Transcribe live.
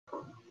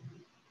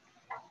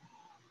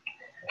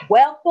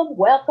Welcome,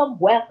 welcome,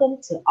 welcome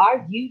to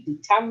Are You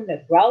Determined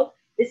to Grow?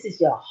 This is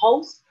your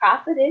host,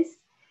 Prophetess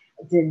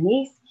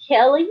Denise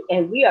Kelly,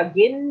 and we are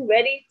getting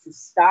ready to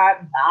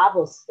start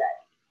Bible study.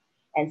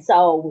 And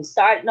so we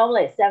start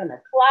normally at 7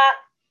 o'clock.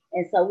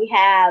 And so we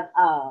have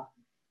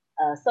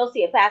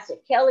Associate Pastor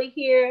Kelly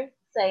here.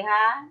 Say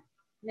hi,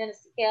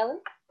 Minister Kelly.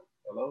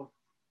 Hello.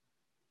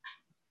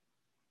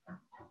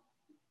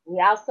 We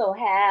also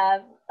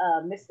have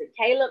Mr.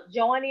 Caleb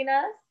joining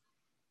us.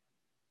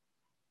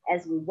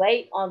 As we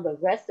wait on the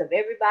rest of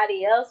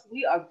everybody else,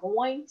 we are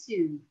going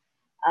to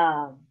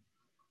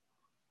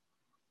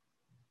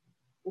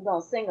we're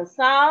going to sing a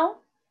song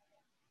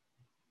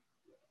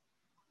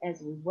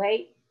as we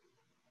wait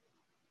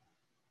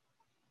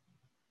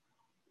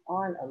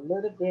on a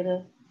little bit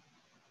of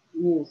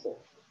music.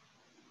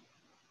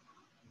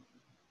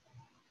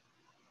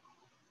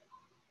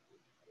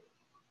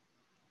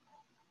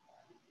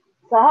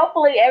 So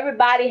hopefully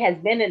everybody has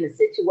been in a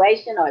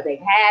situation or they've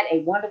had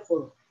a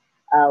wonderful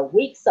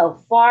week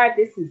so far.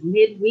 This is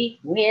midweek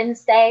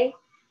Wednesday,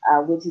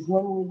 which is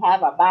when we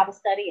have our Bible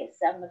study at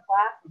 7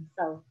 o'clock. And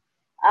so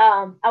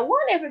I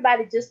want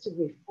everybody just to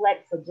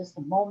reflect for just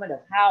a moment of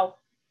how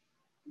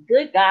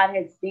good God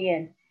has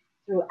been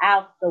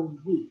throughout the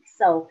week.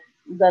 So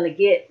I'm going to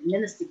get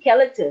Minister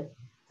Kelly to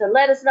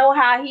let us know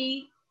how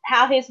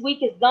his week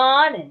has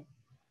gone, and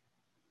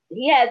if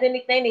he has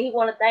anything that he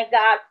want to thank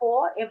God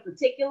for in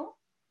particular.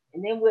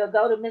 And then we'll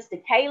go to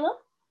Mr. Caleb,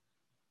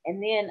 and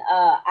then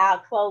I'll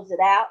close it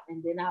out,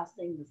 and then I'll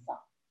sing the song.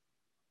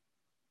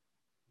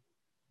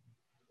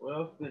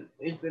 Well,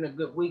 it's been a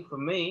good week for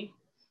me.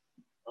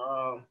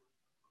 I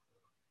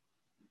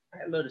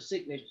had a little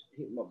sickness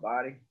hit my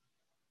body.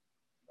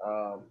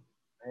 I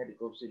had to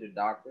go see the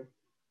doctor,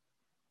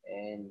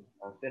 and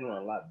I'm feeling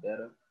a lot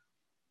better.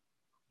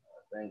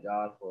 I thank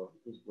God for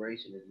His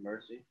grace and His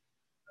mercy.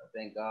 I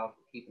thank God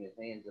for keeping His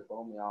hands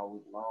upon me all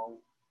week long.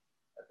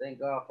 I thank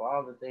God for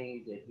all the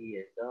things that He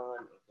has done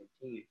and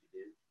continues to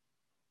do.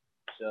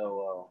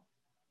 So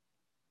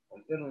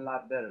I'm feeling a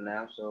lot better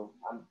now. So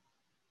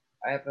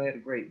I have had a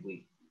great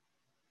week.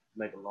 To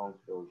make a long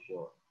story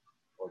short,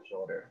 or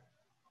shorter.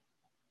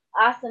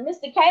 Awesome.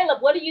 Mr.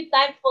 Caleb, what are you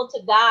thankful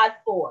to God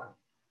for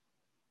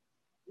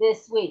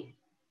this week?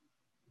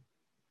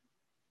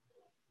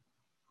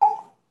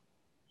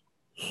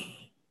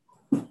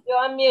 You're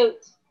on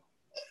mute.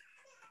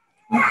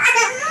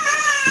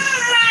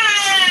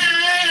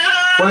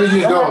 What are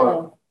you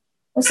doing?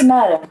 What's the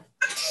matter?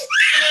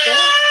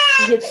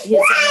 What are you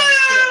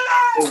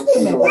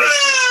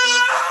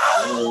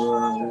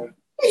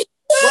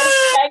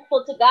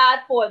thankful to God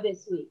for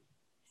this week?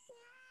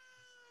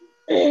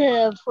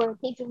 For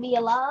keeping me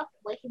alive,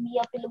 waking me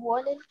up in the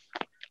morning.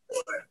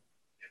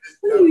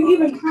 What are you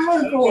even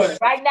crying for?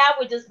 Right now,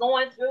 we're just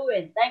going through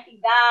and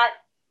thanking God.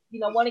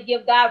 Want to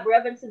give God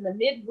reverence in the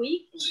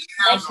midweek.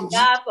 Thanking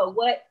God for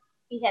what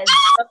He has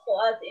done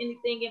for us,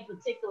 anything in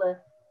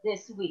particular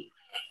this week.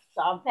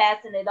 So I'm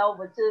passing it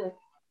over to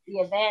the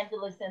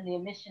evangelist and the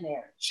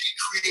missionary. She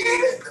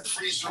created the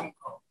free zone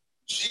call.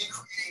 She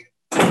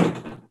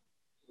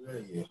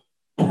created.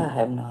 I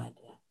have no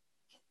idea.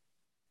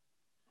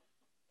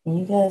 Can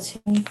you guys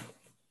hear me?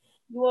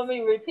 You want me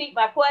to repeat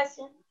my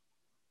question?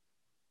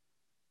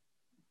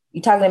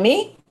 You talking to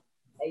me?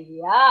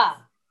 Yeah.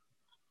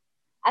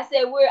 I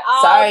said we're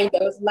all. Sorry,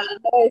 there was a lot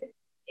of noise.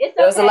 It's okay.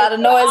 There was a lot of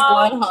noise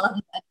going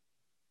on.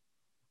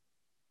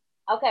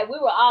 Okay, we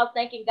were all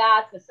thanking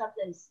God for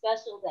something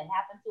special that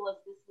happened to us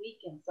this week,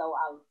 and so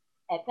I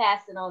had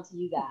passed it on to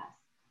you guys.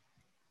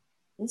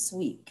 This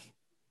week.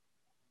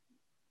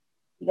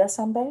 You got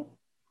something, babe?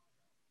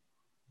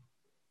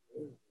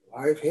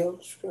 Life,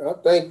 health, strength. I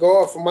thank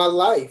God for my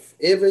life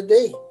every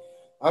day.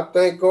 I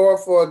thank God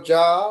for a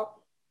job.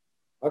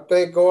 I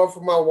thank God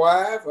for my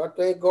wife. I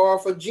thank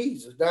God for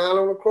Jesus down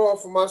on the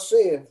cross for my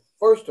sin,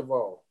 first of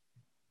all.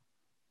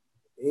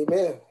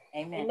 Amen.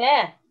 Amen.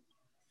 Amen.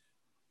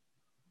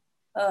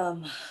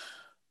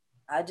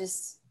 I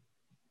just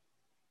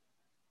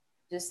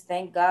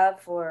thank God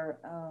for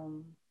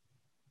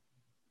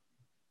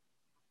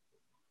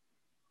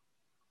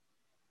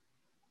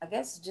I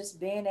guess just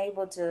being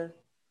able to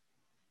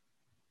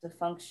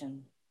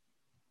function.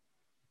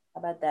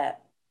 How about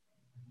that?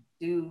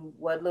 Do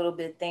what little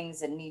bit things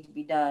that need to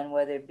be done,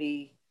 whether it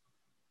be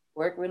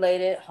work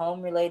related,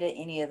 home related,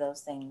 any of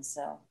those things.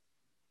 So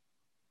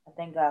I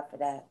thank God for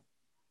that.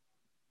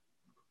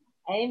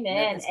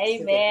 Amen.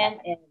 Amen.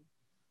 And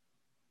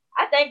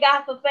I thank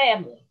God for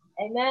family.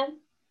 Amen.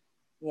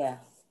 Yeah.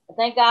 I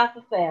thank God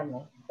for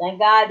family. Thank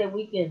God that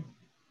we can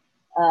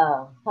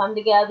come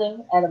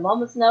together at a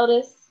moment's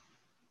notice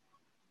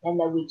and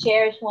that we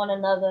cherish one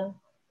another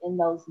in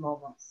those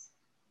moments,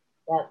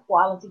 that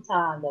quality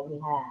time that we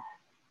have.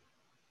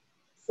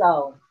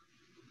 So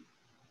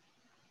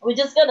we're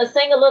just going to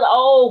sing a little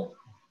old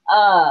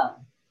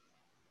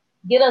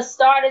get us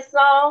started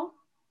song,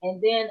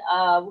 and then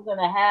we're going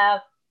to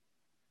have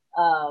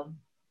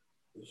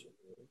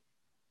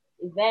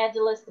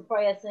evangelist to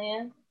pray us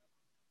in,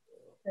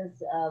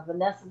 since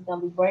Vanessa is going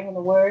to be bringing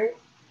the word.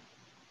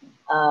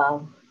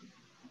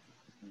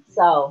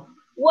 So,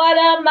 what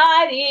a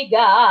mighty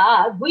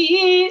God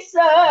we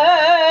serve.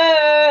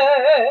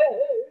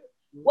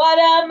 What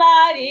a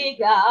mighty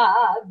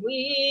God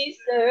we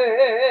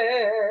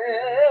serve.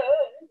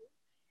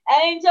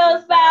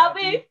 Angels bow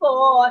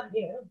before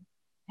him.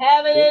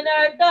 Heaven and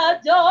earth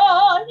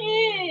adore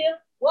him.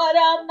 What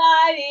a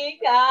mighty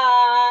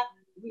God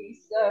we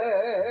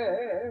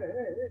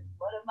serve.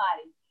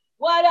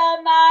 What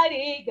a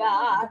mighty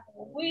God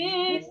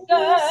we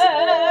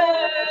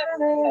serve.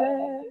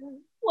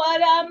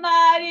 What a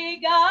mighty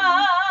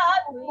God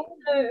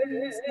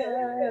we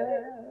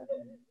serve.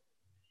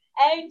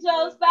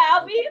 Angels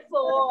bow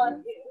before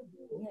him.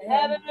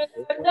 Heaven and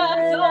earth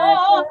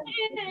adore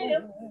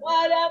him.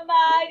 What a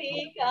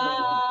mighty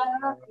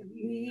God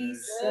we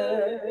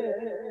serve.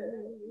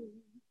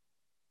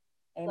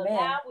 Amen. So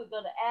now we're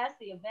going to ask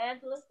the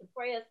evangelist to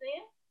pray us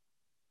in.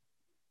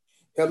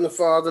 Heavenly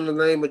Father, in the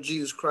name of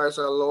Jesus Christ,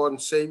 our Lord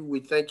and Savior, we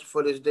thank you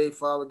for this day,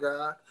 Father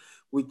God.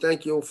 We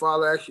thank you, oh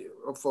Father, actually,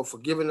 for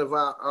forgiving of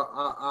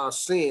our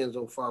sins,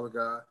 oh Father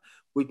God.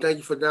 We thank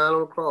you for dying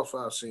on the cross for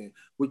our sins.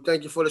 We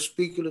thank you for the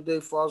speaker today,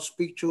 Father.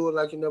 Speak to her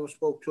like you never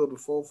spoke to her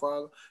before,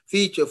 Father.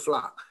 Feed your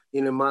flock.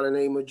 In the mighty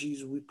name of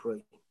Jesus, we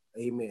pray.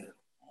 Amen.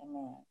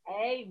 Amen.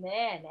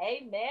 Amen.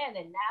 Amen.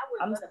 And now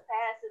we're going to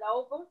pass it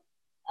over.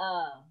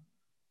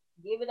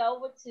 Give it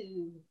over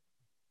to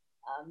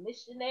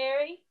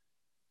Missionary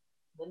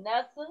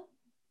Vanessa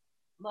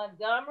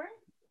Montgomery.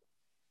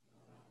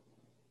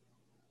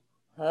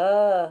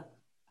 I'm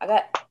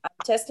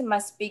testing my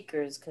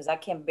speakers because I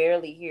can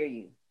barely hear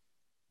you.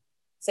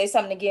 Say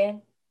something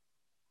again.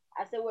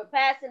 I said we're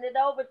passing it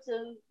over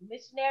to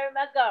Missionary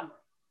Montgomery.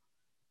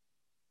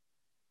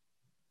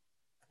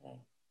 Okay.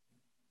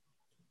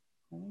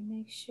 Let me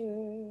make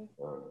sure.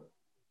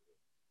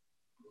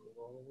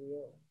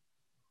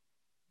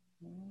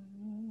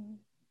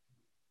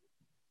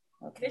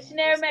 Okay.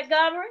 Missionary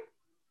Montgomery?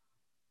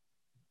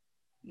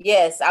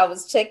 Yes, I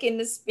was checking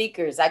the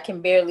speakers. I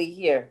can barely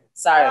hear.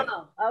 Sorry.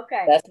 Oh,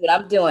 okay. That's what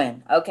I'm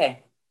doing.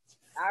 Okay.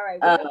 All right.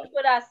 We're going to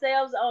put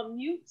ourselves on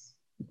mute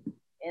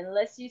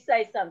unless you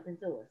say something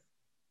to us.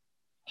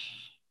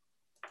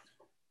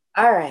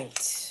 All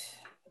right.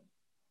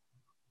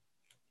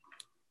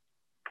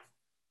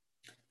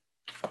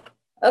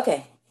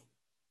 Okay.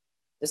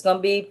 There's going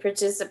to be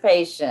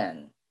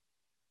participation.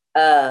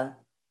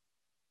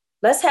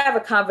 Let's have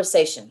a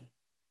conversation.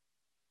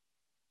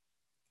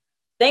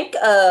 Think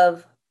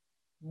of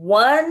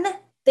one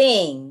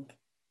thing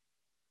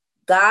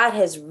God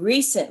has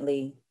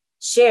recently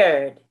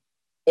shared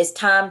it's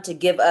time to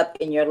give up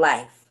in your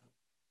life.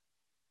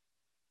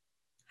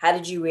 How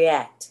did you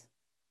react?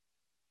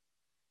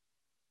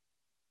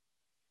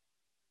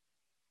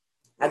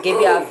 I'll give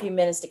y'all a few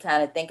minutes to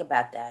kind of think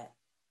about that.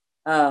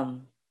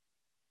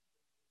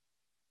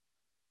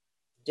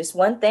 Just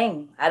one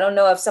thing. I don't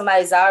know if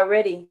somebody's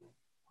already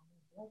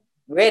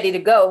ready to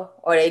go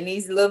or they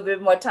need a little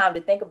bit more time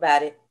to think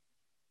about it.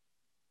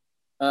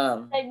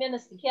 Hey,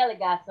 Minister Kelly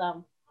got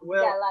something.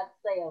 Well, got a lot to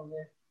say on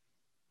there.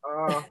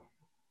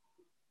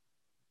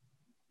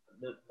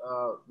 The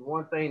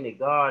one thing that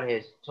God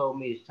has told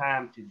me it's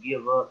time to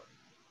give up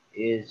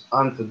is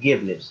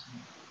unforgiveness.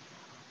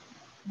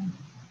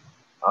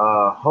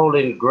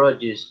 Holding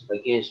grudges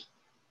against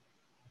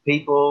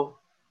people,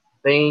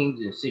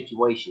 things, and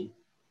situations,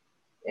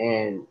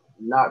 and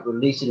not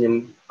releasing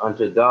them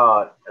unto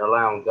God and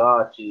allowing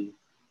God to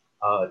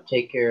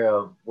take care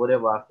of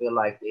whatever I feel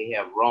like they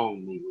have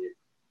wronged me with.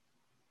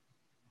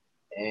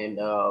 And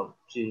the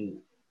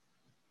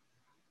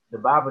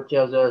Bible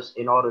tells us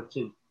in order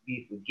to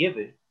be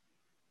forgiven,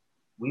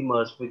 we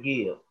must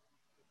forgive.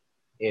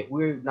 If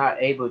we're not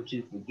able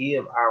to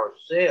forgive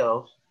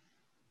ourselves,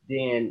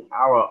 then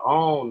our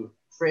own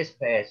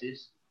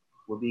trespasses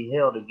will be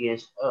held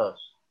against us.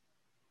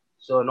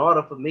 So in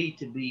order for me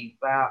to be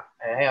found,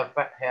 have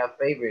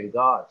favor in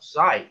God's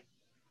sight,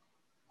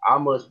 I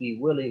must be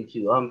willing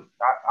to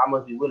I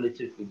must be willing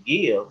to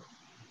forgive,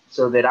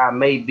 so that I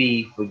may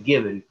be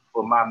forgiven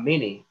for my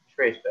many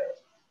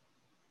trespasses.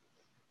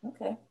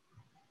 Okay.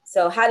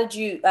 So how did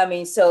you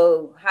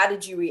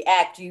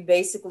react? You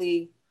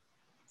basically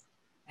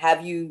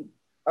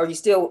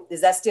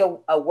is that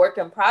still a work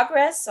in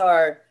progress,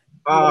 or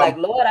you were like,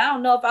 Lord, I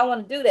don't know if I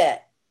want to do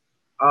that?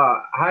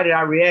 How did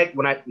I react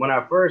when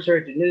I first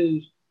heard the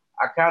news?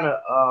 I kind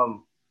of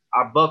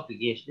I bucked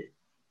against it.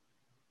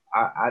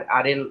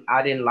 I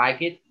didn't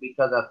like it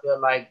because I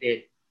felt like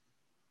that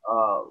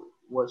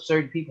what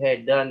certain people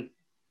had done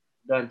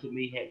to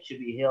me should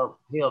be held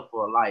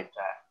for a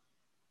lifetime.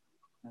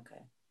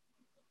 Okay.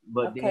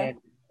 But then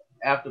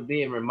after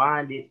being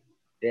reminded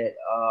that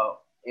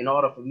in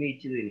order for me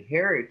to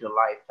inherit a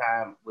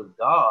lifetime with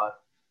God,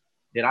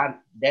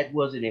 that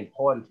wasn't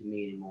important to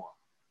me anymore.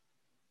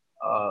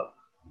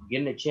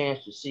 Getting a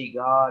chance to see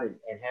God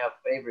and have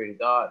favor in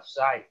God's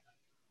sight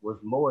was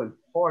more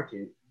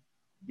important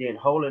than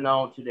holding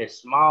on to that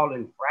small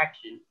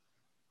infraction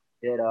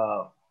that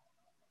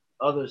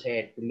others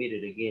had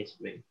committed against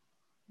me.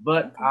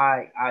 But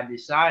I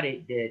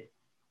decided that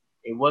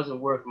it wasn't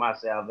worth my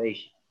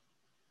salvation.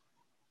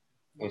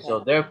 And so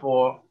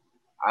therefore,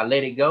 I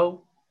let it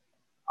go.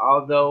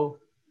 Although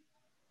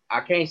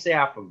I can't say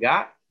I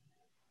forgot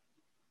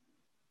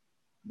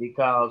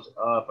because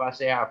if I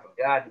say I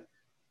forgot,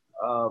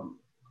 um,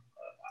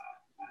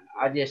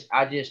 I just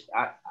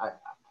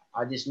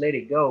let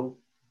it go.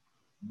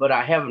 But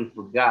I haven't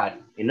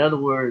forgotten. In other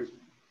words,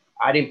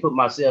 I didn't put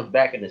myself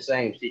back in the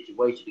same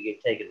situation to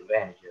get taken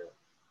advantage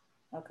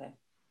of. Okay.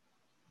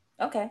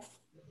 Okay.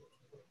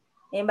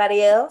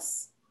 Anybody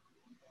else?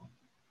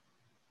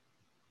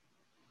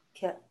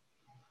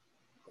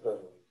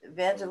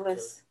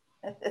 Evangelist.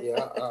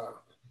 Yeah,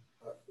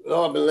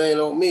 Lord been laying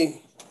on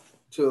me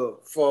to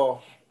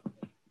forget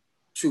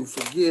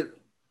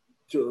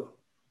to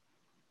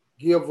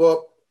give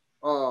up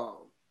uh,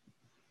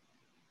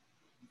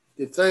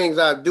 the things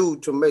I do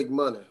to make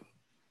money.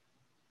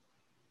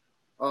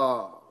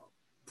 Uh,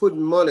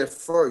 Putting money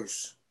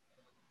first,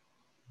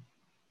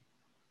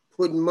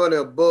 putting money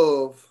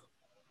above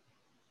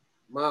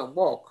my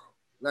walk.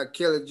 Like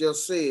Kelly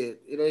just said,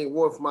 it ain't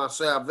worth my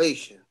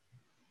salvation.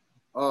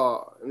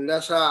 And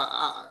that's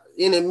how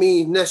any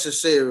means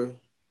necessary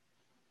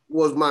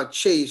was my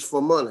chase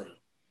for money.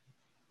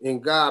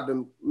 And God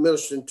been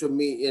ministering to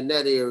me in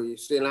that area,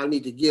 saying I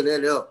need to give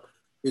that up.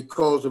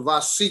 Because if I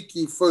seek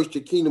ye first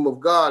the kingdom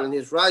of God and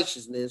his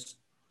righteousness,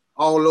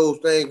 all those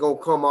things gonna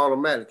come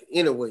automatic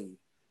anyway.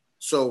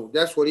 So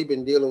that's what he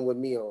been dealing with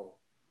me on.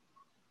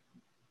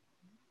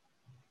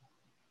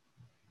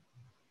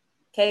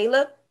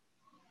 Caleb?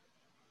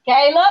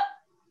 Caleb,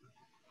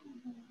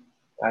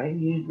 I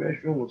think his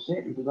restroom was set.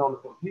 It was on the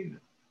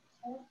computer.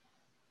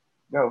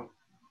 Go.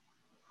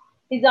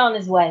 he's on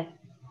his way.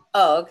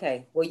 Oh,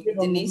 okay. Well, Give him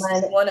a Denise, you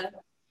minute. wanna?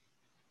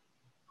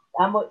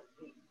 I'm, a-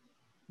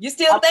 You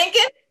still I'm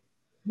thinking?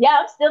 yeah,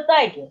 I'm still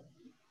thinking.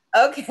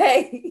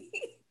 Okay.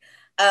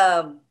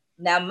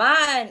 Now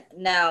mine.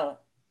 Now,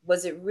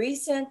 was it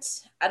recent?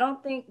 I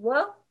don't think.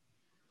 Well,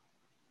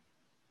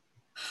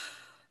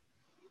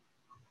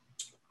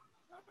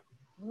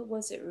 what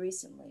was it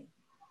recently?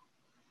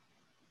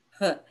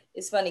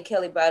 It's funny.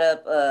 Kelly brought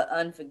up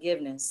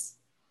unforgiveness.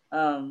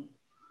 Um,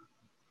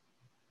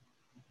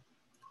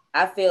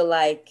 I feel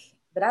like,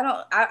 but I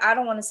don't. I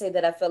don't want to say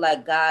that I feel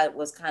like God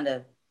was kind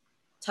of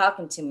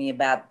talking to me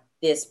about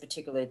this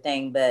particular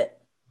thing,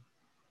 but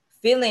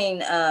feeling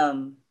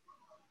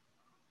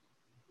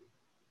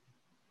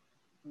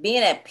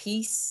being at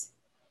peace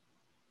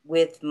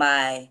with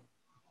my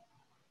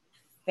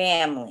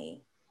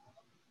family,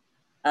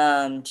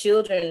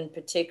 children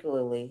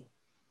particularly,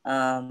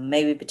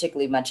 maybe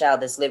particularly my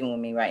child that's living with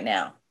me right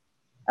now,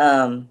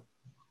 um,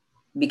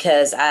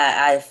 because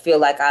I feel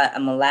like I've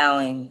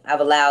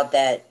allowed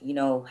that,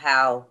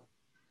 how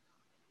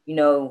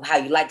you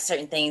like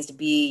certain things to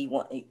be.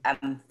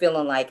 I'm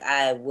feeling like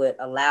I would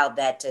allow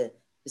that to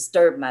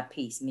disturb my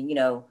peace. I mean,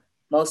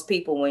 most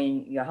people,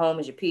 when your home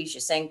is your peace,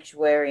 your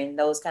sanctuary, and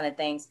those kind of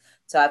things.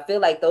 So I feel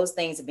like those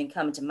things have been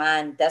coming to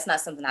mind. That's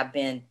not something I've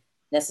been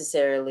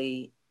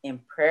necessarily in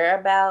prayer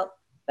about,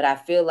 but I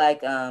feel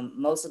like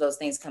most of those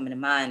things coming to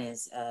mind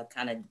is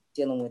kind of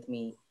dealing with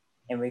me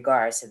in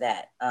regards to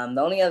that.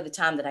 The only other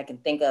time that I can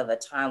think of a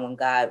time when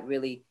God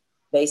really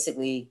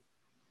basically,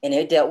 and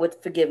it dealt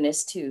with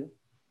forgiveness too,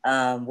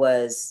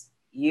 was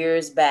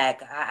years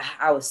back.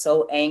 I was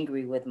so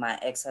angry with my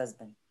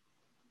ex-husband.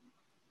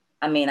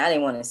 I mean, I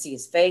didn't want to see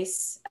his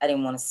face. I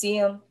didn't want to see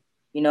him.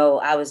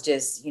 I was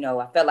just,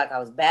 I felt like I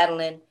was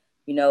battling,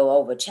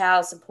 over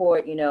child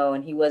support,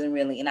 and he wasn't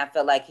really, and I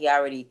felt like he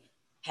already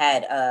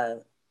had,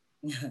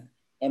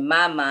 in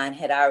my mind,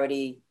 had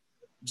already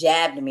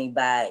jabbed me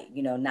by,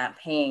 not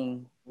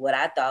paying what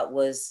I thought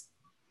was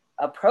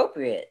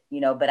appropriate,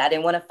 but I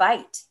didn't want to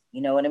fight,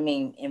 you know what I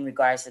mean, in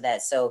regards to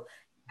that. So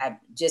I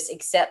just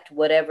accept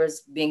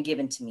whatever's been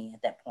given to me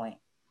at that point.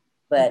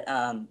 But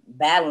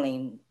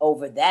battling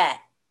over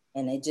that,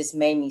 and it just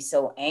made me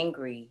so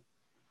angry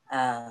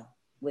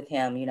with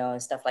him,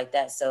 and stuff like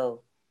that.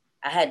 So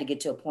I had to get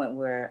to a point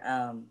where,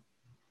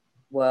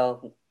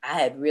 I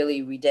had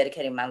really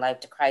rededicated my life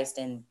to Christ,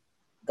 and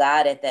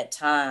God at that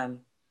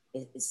time,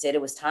 it said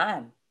it was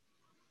time.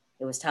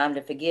 It was time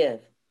to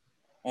forgive.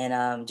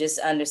 And just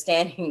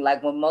understanding,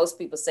 like when most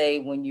people say,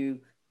 when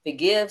you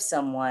forgive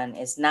someone,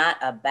 it's not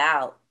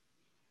about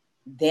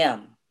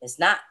them. It's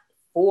not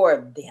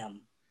for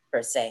them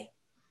per se.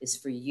 It's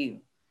for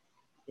you.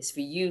 It's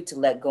for you to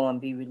let go and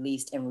be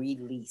released and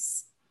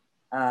release.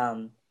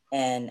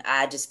 And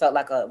I just felt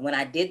like when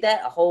I did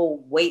that, a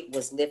whole weight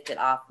was lifted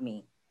off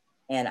me.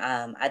 And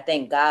I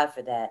thank God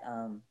for that.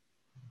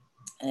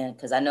 And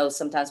because I know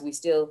sometimes we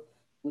still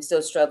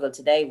struggle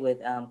today with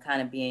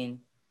kind of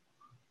being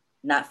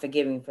not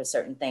forgiving for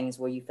certain things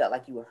where you felt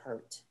like you were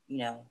hurt.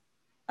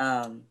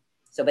 Um,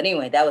 so, but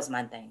anyway, that was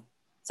my thing.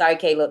 Sorry,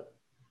 Caleb.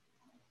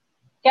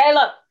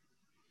 Caleb,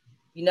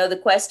 You know the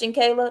question,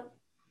 Caleb?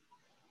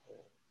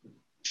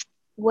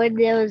 When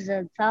there was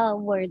a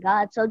time where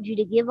God told you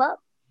to give up,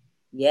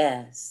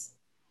 Yes.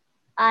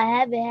 I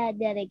haven't had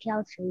that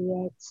encounter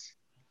yet.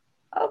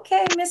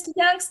 Okay, Mr.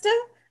 Youngster.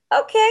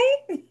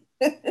 Okay.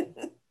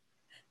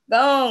 Go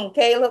on,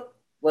 Caleb.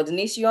 Well,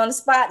 Denise, you on the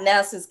spot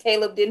now since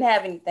Caleb didn't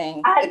have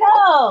anything. I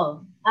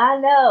know. I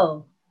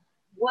know.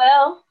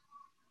 Well,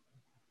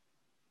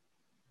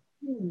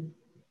 hmm,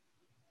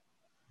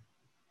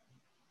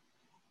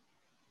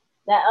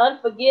 that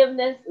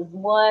unforgiveness is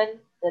one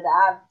that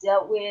I've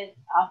dealt with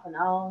off and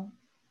on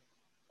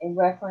in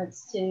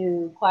reference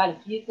to quite a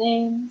few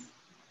things,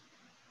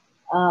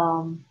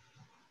 um,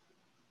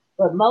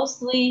 but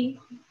mostly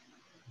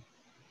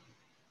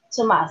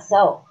to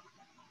myself.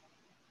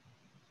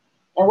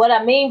 And what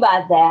I mean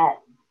by that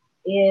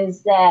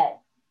is that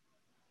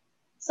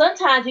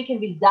sometimes you can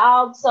be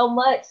dogged so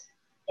much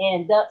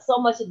and so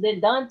much has been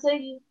done to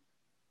you,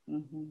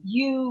 Mm-hmm.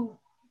 you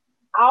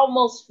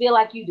almost feel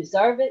like you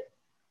deserve it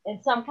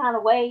in some kind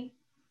of way.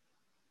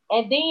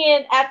 And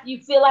then after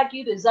you feel like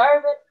you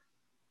deserve it,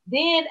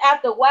 then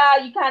after a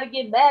while you kind of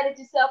get mad at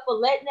yourself for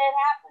letting that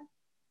happen.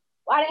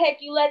 Why the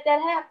heck you let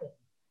that happen?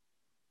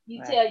 You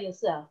Right. tell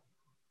yourself.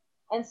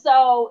 And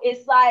so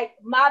it's like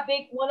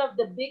one of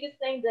the biggest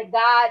things that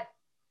God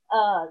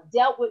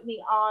dealt with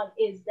me on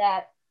is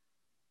that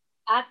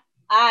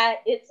I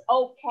it's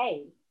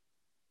okay.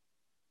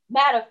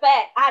 Matter of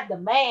fact, I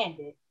demand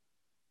it.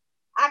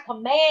 I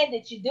command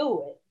that you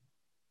do it.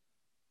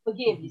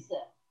 Forgive Mm-hmm.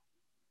 yourself.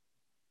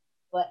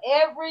 For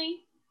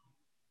every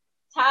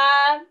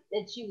time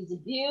that you was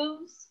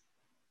abused,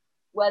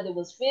 whether it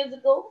was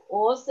physical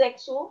or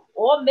sexual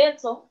or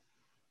mental,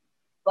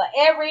 for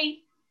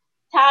every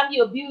time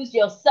you abused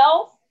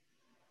yourself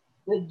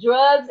with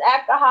drugs,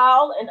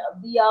 alcohol, and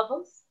the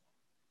others,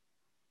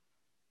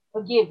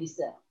 forgive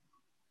yourself.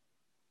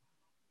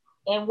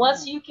 And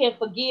once you can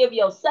forgive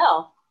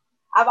yourself,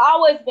 I've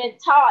always been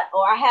taught,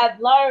 or I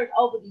have learned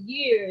over the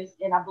years,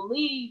 and I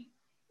believe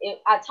it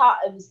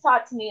was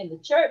taught to me in the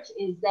church,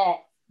 is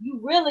that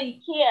you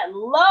really can't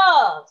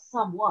love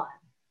someone,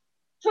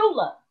 true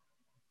love,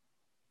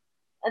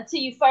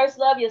 until you first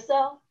love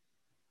yourself.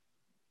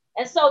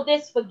 And so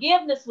this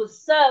forgiveness was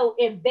so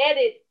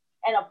embedded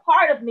and a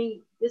part of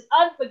me, this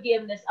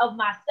unforgiveness of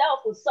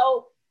myself was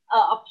so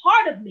a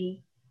part of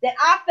me that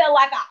I felt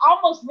like I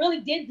almost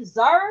really did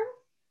deserve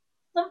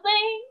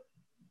something.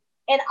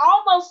 And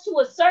almost to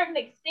a certain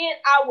extent,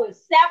 I would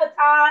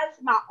sabotage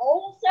my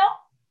own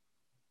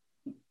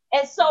self.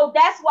 And so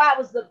that's why it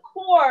was the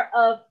core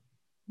of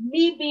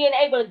me being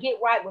able to get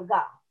right with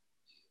God,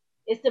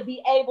 is to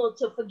be able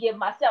to forgive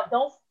myself.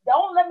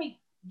 Don't let me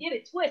get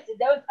it twisted.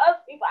 There was other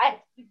people I had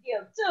to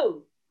forgive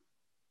too.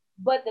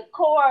 But the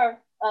core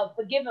of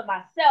forgiving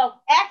myself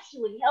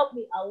actually helped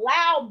me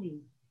allow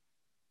me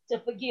to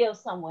forgive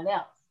someone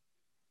else.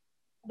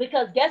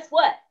 Because guess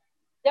what?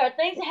 There are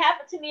things that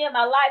happened to me in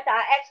my life that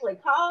I actually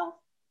caused,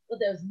 but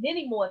there's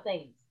many more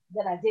things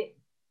that I didn't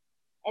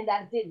and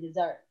that I didn't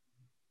deserve.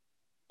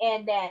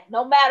 And that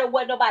no matter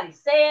what nobody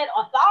said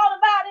or thought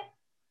about it,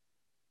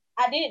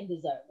 I didn't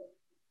deserve it.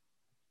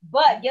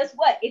 But guess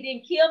what? It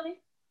didn't kill me.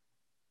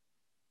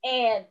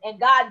 And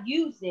God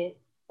used it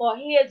for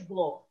his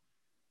glory,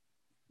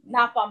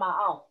 not for my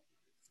own.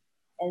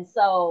 And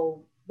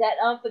so that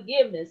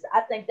unforgiveness,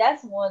 I think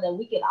that's one that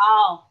we can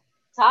all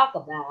talk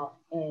about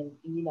and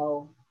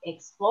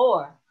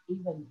explore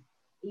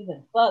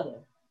even further.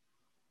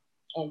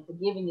 And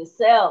forgiving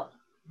yourself,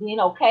 being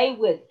okay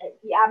with,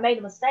 yeah, I made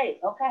a mistake.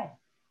 Okay.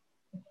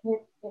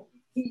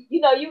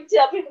 You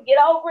tell people get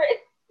over it.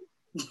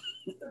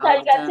 All Sometimes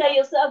you the gotta time. tell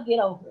yourself get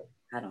over it.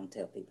 I don't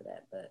tell people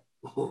that, but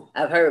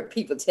I've heard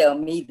people tell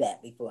me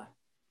that before.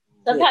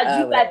 Get Sometimes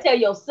you over gotta it. tell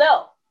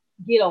yourself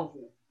get over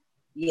it.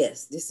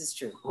 Yes, this is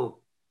true.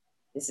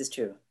 This is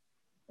true.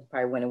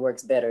 Probably when it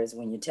works better is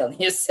when you're telling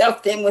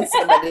yourself than when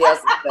somebody else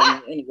is telling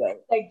you anyway.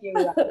 Thank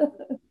you. Right.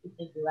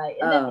 Thank you. Right.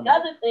 And then the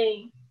um, other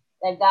thing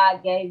that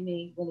God gave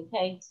me when it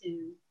came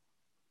to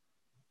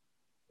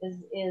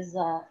is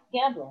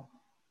gambling.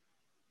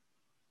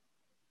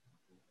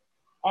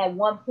 At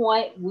one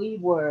point, we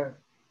were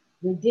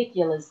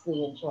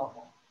ridiculously in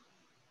trouble,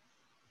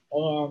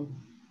 and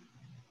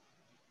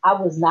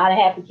I was not a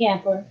happy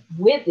camper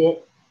with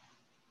it,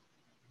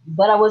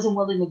 but I wasn't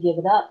willing to give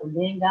it up. And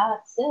then God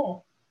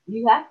said,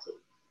 "You have to.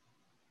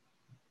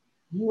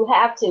 You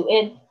have to."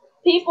 And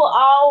people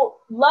a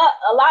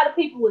lot of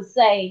people would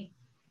say,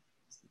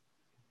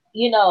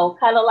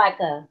 kind of like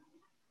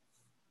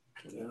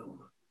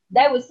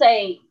they would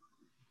say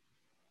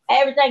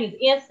everything is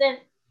instant.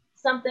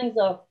 Some things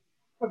are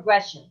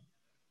progression,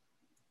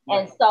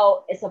 and right.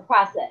 so it's a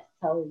process.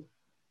 So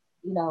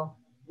we're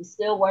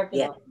still working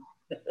Yeah. on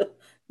it.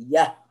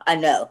 Yeah, I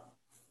know.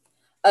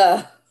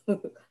 Well,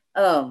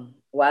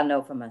 I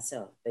know for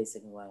myself,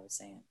 basically what I was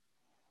saying.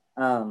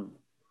 Um,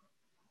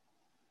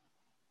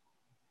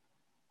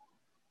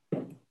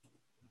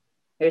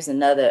 Here's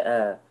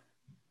another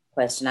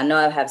question. I know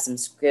I have some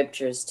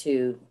scriptures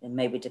too, and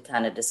maybe to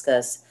kind of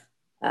discuss.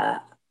 Uh,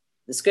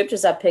 the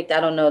scriptures I picked, I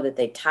don't know that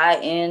they tie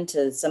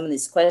into some of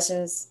these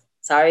questions.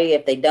 Sorry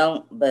if they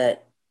don't,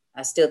 but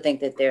I still think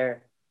that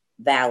they're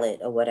valid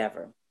or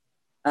whatever.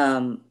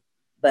 Um,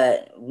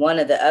 but one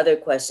of the other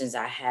questions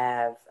I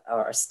have,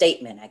 or a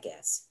statement, I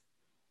guess,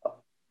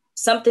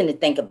 something to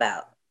think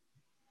about.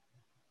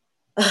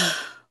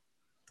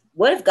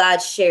 What if God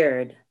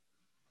shared,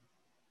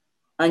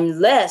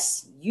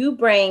 unless you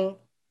bring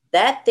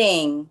that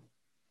thing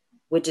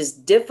which is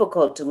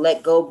difficult to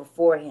let go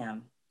before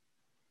him,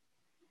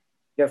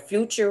 your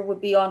future would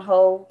be on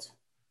hold.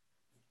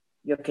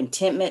 Your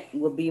contentment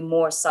will be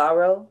more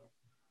sorrow.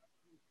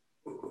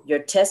 Your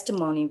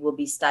testimony will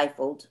be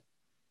stifled.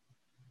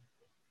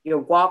 Your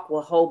walk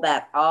will hold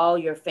back all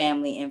your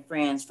family and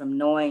friends from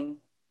knowing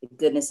the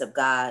goodness of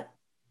God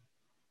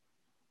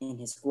and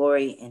his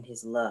glory and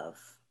his love.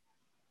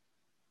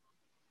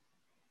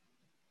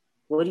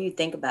 What do you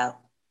think about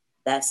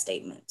that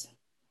statement?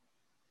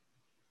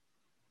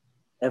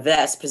 If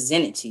that's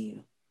presented to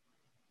you.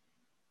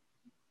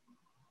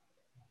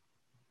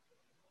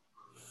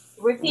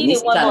 Repeat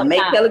it one Trying more to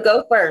make time. Kelly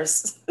go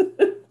first.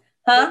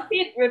 Huh?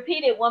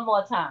 Repeat it one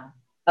more time.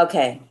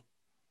 Okay.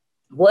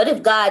 What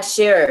if God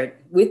shared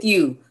with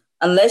you,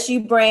 unless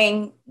you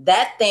bring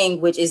that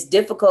thing which is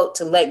difficult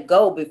to let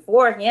go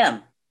before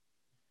him,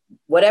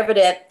 whatever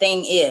that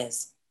thing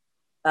is,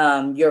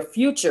 your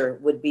future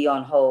would be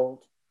on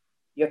hold.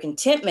 Your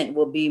contentment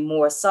will be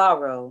more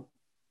sorrow.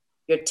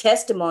 Your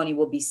testimony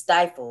will be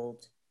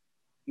stifled.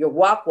 Your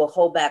walk will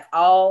hold back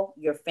all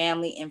your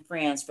family and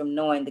friends from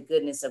knowing the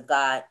goodness of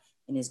God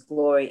and his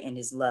glory and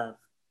his love.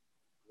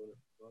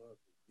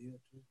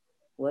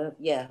 What?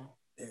 Yeah.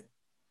 That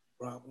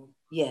problem?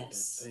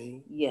 Yes. That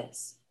thing?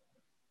 Yes.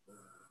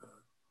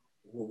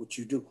 What would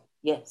you do?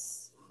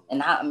 Yes.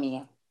 And I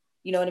mean,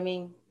 you know what I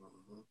mean?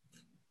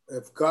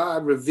 If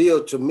God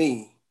revealed to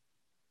me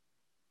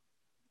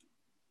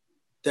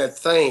that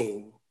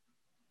thing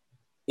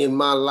in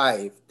my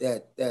life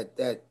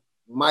that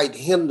might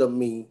hinder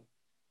me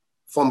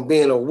from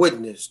being a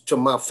witness to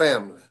my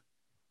family,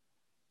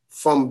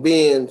 from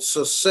being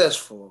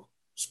successful,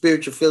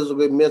 spiritually,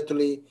 physically,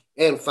 mentally,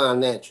 and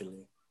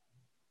financially.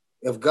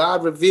 If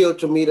God revealed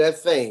to me that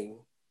thing,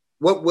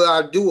 what will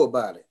I do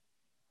about it?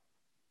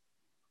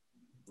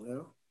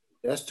 Well,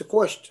 that's the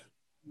question.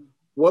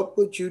 What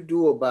would you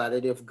do about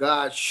it if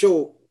God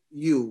showed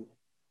you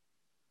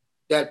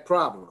that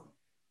problem,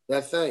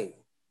 that thing?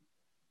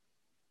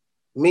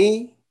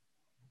 Me,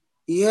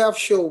 he have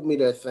showed me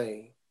that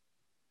thing,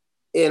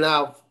 and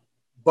I've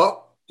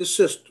bucked the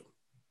system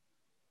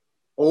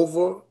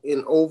over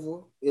and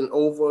over and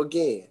over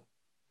again.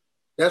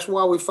 That's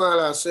why we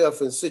find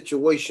ourselves in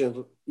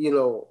situations,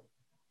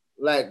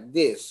 like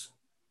this.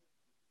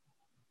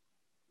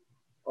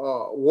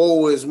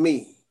 Woe is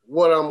me.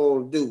 What I'm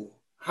gonna do?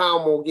 How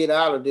I'm gonna get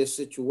out of this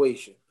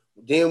situation?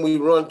 Then we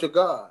run to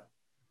God.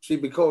 See,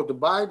 because the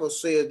Bible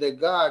says that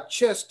God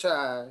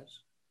chastises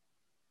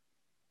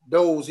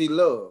those he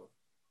loves.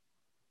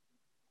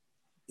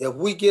 If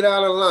we get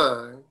out of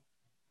line,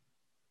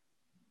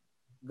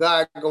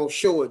 God gonna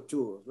show it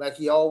to us, like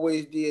he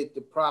always did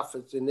the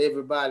prophets and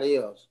everybody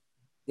else.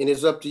 And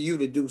it's up to you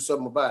to do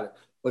something about it.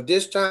 But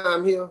this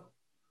time here,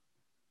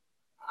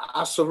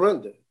 I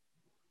surrendered.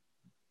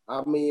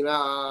 I mean,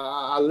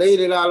 I laid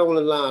it out on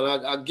the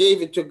line. I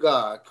gave it to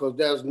God because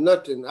there's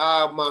nothing,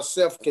 I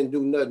myself can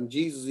do nothing.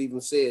 Jesus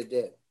even said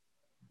that,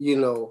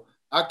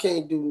 I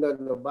can't do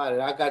nothing about it.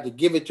 I got to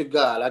give it to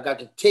God. I got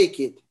to take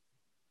it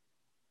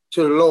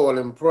to the Lord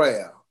in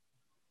prayer.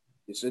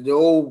 He said the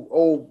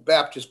old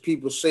Baptist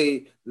people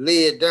say,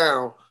 lay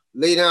down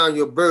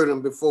your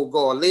burden before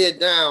God. Lay it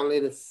down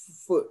at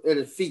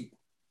his feet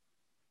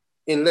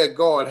and let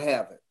God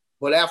have it.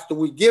 But after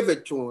we give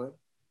it to him,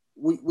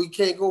 we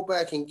can't go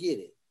back and get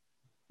it.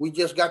 We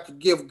just got to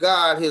give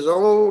God his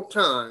own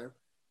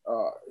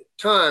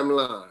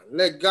timeline.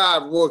 Let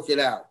God work it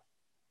out.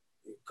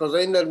 Because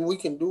ain't nothing we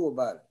can do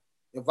about it.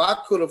 If I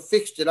could have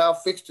fixed it, I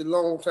fixed it a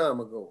long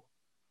time ago.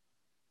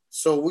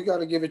 So we got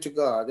to give it to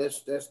God.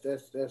 That's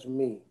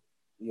me,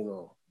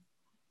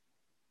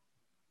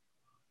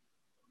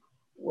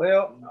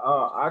 Well,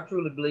 I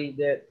truly believe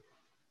that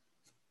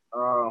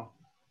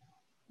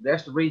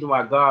that's the reason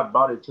why God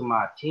brought it to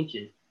my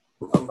attention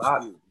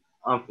about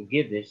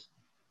unforgiveness,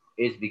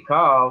 is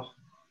because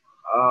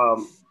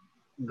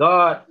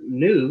God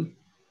knew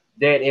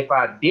that if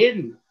I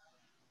didn't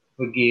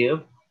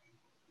forgive,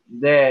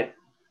 that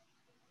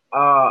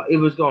it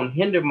was going to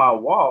hinder my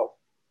walk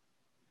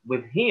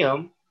with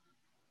him,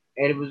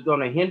 and it was going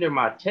to hinder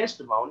my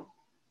testimony,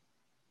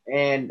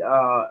 and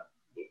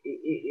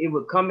it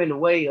would come in the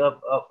way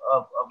of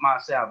my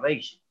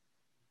salvation.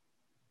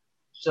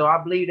 So I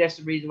believe that's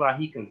the reason why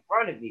he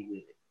confronted me with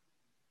it,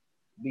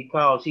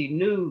 because he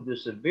knew the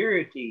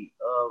severity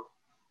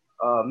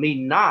of me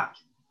not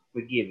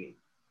forgiving.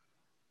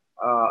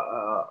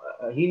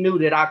 He knew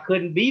that I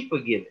couldn't be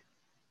forgiven,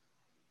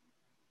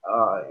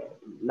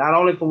 not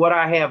only for what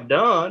I have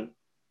done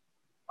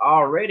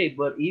already,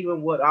 but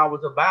even what I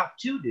was about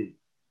to do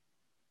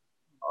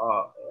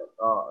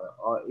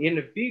in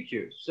the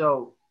future.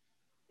 So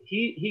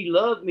he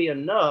loved me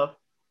enough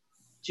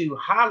to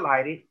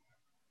highlight it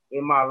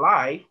in my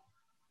life,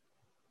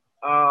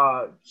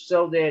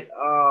 so that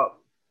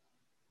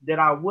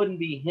I wouldn't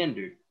be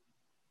hindered.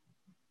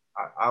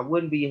 I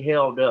wouldn't be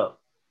held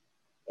up,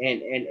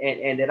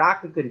 and that I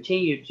could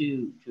continue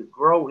to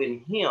grow in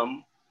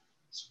him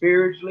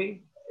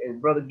spiritually, as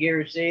Brother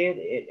Gary said,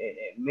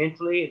 and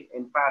mentally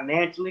and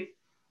financially,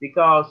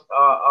 because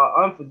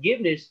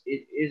unforgiveness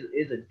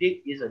is a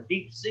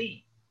deep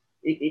seed.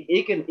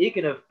 It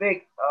can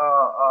affect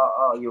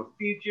your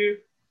future.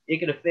 It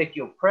can affect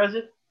your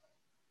present.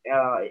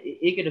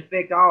 It can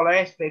affect all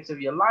aspects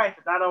of your life.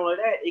 And not only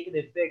that, it can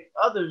affect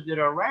others that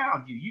are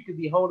around you. You could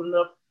be holding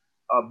up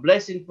a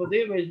blessing for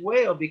them as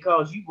well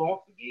because you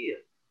won't forgive.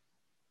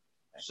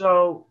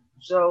 So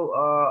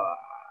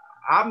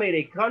I made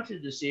a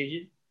conscious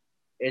decision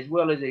as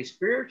well as a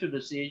spiritual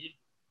decision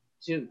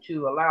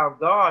to allow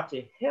God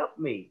to help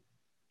me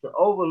to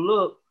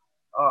overlook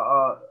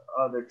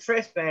the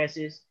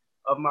trespasses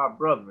of my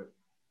brother,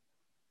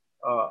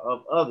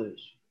 of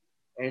others.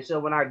 And so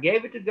when I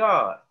gave it to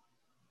God,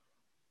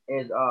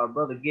 as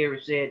Brother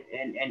Gary said,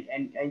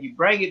 and you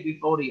bring it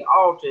before the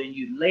altar and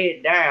you lay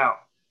it down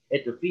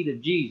at the feet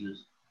of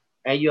Jesus,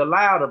 and you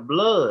allow the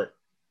blood,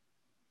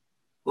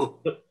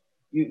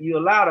 you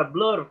allow the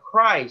blood of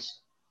Christ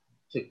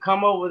to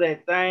come over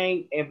that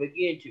thing and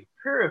begin to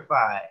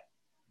purify it.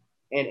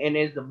 And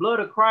as the blood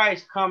of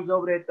Christ comes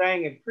over that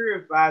thing and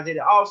purifies it, it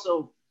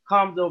also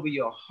comes over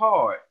your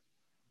heart,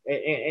 and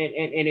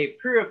it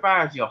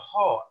purifies your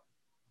heart.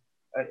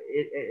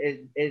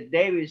 As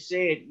David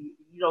said,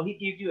 he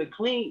gives you a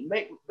clean,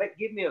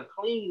 give me a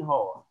clean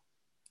heart.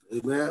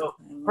 Amen. So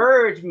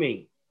purge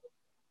me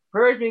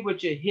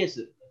with your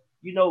hyssop.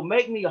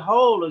 Make me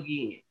whole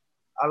again.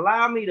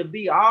 Allow me to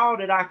be all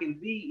that I can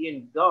be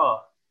in God.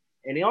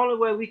 And the only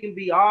way we can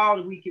be all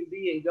that we can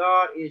be in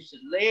God is to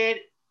lay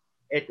it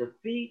at the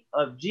feet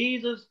of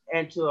Jesus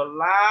and to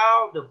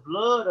allow the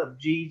blood of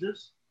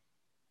Jesus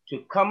to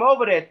come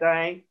over that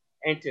thing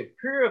and to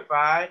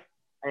purify it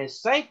and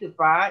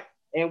sanctify it.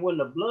 And when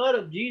the blood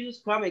of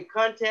Jesus come in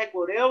contact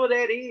with whatever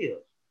that is,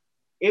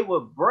 it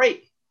will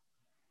break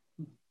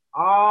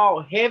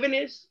all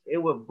heaviness. It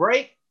will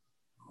break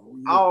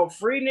all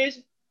freeness,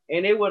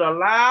 and it would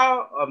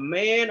allow a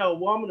man or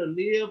woman to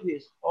live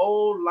his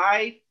whole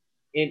life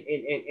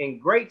in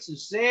great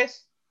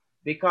success.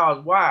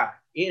 Because why?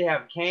 It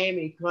have came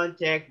in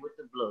contact with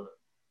the blood.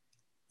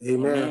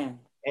 Amen.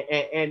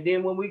 And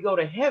then when we go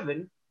to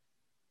heaven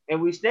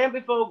and we stand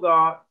before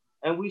God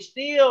and we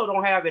still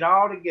don't have it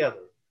all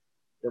together,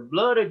 the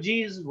blood of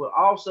Jesus will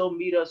also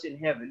meet us in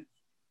heaven,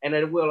 and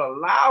it will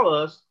allow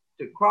us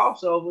to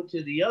cross over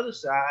to the other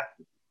side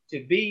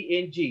to be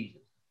in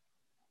Jesus.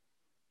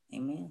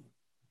 Amen.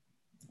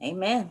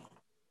 Amen.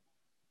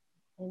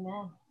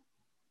 Amen.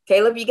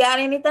 Caleb, you got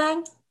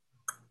anything?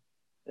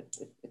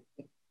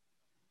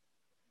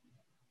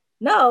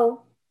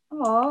 No.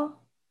 Oh,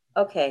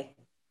 okay.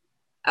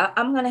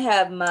 I'm gonna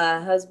have my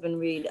husband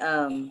read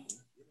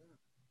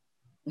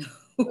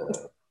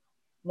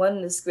one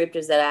of the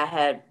scriptures that I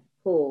had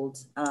pulled.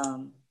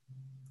 1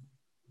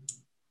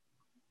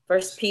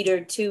 Peter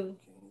 2.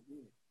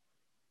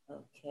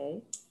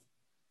 Okay.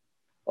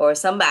 Or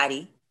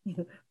somebody.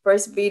 1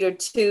 Peter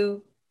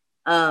 2,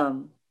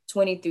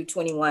 20 through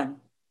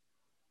 21.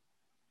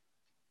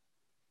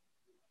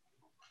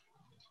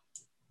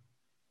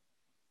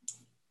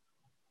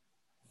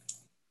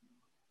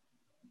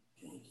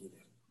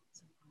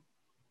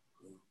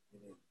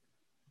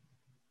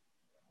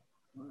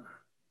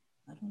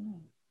 I don't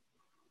know.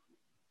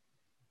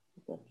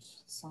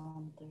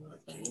 Psalm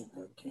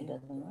 33. It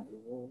doesn't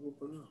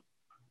work.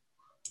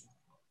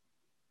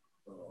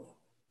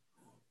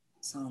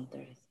 Psalm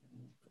 33.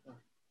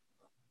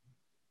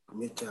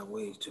 Commit thy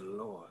ways to the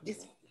Lord.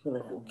 Just pull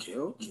it up.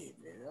 Okay,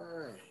 man. All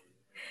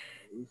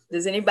right.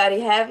 Does anybody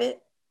have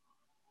it?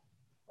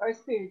 1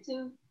 Peter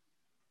 2.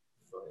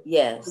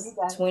 Yes.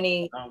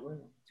 20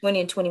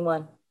 and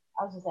 21.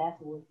 I was just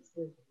asking what the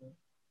scripture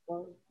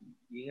was.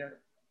 Yeah.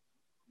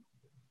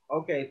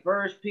 Okay,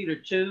 1 Peter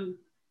 2,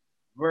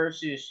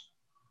 verses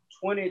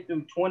 20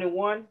 through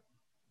 21.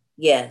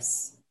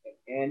 Yes.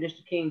 And this is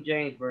the King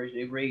James Version.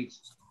 It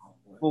reads,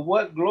 "For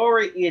what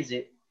glory is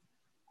it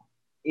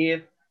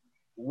if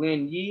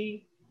when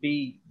ye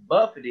be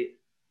buffeted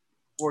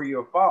for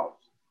your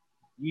faults,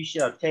 ye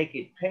shall take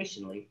it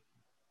patiently?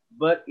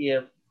 But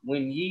if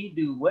when ye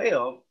do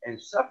well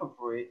and suffer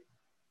for it,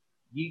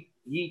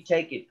 ye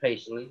take it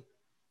patiently,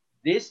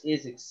 this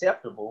is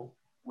acceptable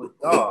with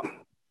God.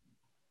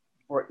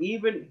 For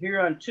even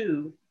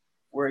hereunto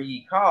were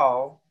ye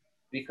called,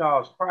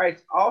 because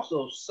Christ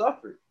also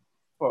suffered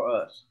for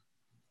us,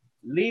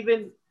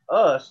 leaving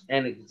us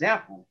an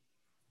example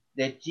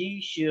that ye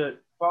should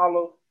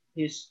follow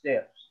his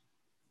steps."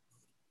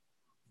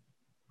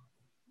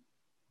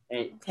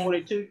 And Okay.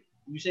 22,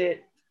 you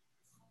said?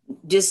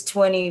 Just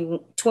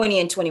 20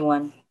 and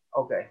 21.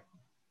 Okay.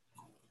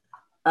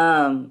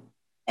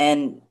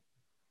 And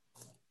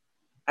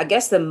I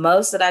guess the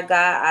most that I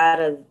got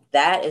out of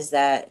that is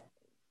that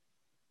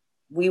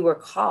we were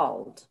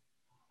called.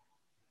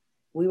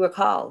 We were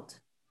called.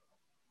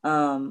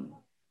 And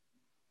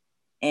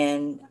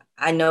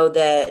I know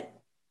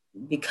that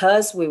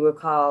because we were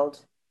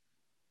called,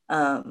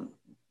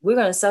 we're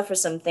going to suffer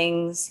some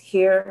things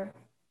here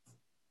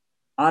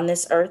on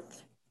this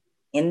earth,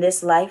 in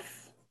this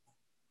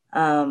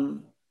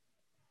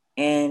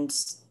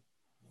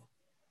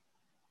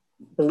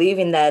but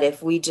believing that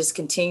if we just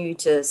continue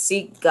to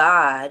seek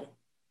God,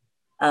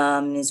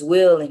 his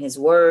will and his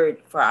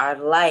word for our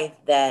life,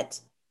 that,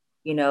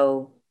 you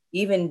know,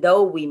 even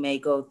though we may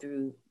go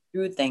through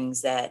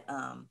things that,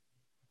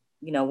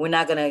 you know, we're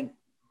not gonna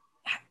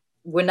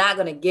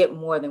get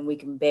more than we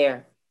can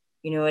bear.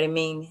 You know what I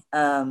mean?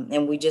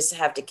 And we just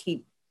have to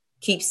keep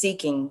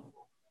seeking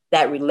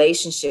that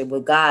relationship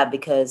with God,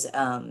 because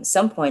at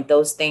some point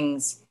those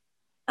things,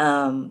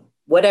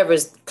 whatever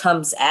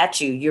comes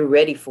at you, you're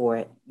ready for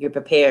it. You're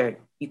prepared.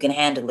 You can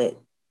handle it.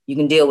 You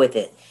can deal with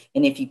it.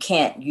 And if you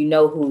can't, you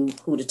know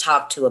who to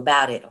talk to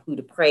about it, or who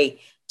to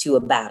pray to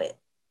about it.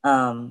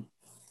 So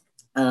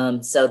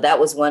that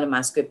was one of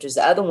my scriptures.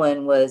 The other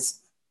one was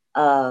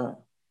Psalm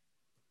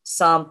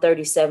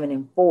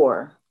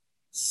 37:4.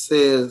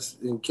 Says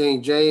in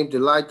King James,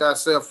 delight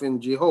thyself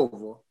in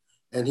Jehovah,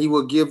 and he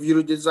will give you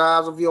the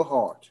desires of your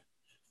heart.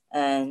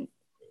 And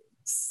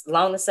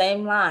along the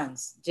same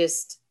lines,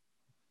 just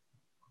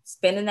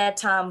spending that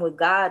time with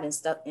God and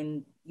stuff,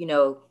 and, you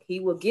know, he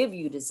will give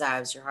you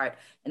desires of your heart.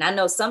 And I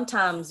know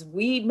sometimes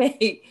we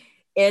may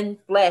in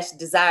flesh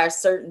desire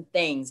certain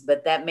things,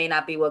 but that may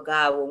not be what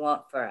God will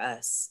want for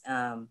us.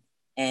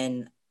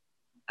 And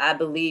I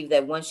believe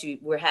that once we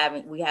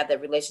have that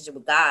relationship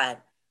with God,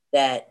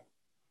 that,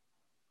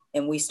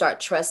 and we start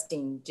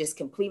trusting, just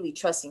completely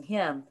trusting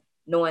him,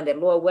 knowing that,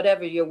 Lord,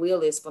 whatever your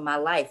will is for my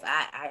life,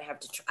 I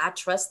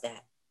trust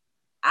that.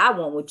 I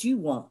want what you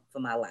want for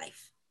my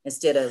life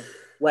instead of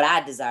what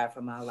I desire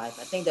for my life.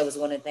 I think that was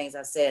one of the things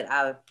I said.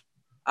 I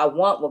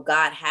want what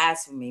God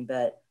has for me,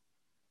 but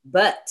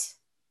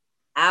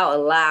I'll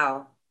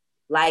allow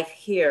life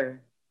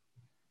here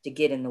to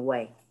get in the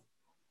way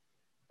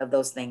of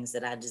those things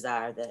that I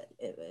desire, that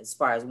as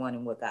far as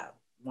wanting what God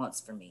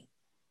wants for me.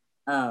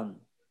 And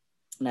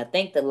I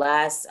think the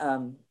last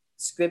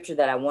scripture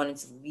that I wanted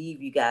to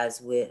leave you guys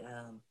with,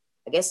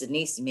 I guess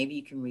Denise, maybe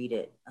you can read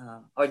it.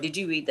 Or did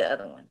you read the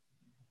other one?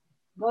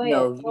 Go ahead.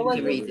 No, you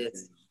can read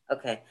this.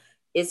 Okay.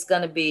 It's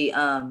going to be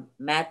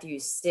Matthew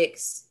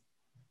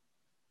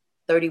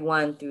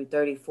 6:31 through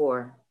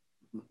 34.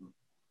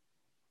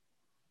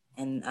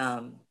 And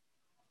I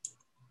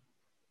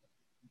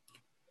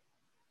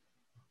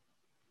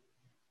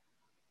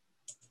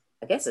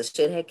guess I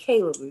should have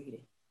Caleb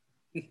read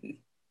it.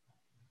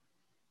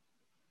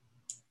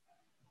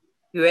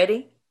 You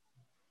ready?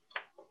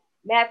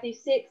 Matthew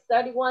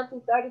 6:31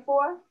 through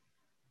 34.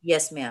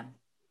 Yes, ma'am.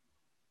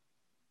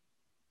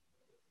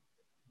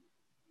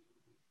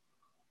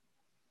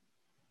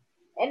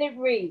 And it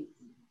reads,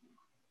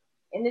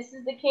 and this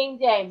is the King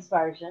James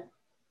Version.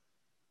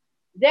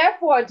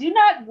 Therefore, do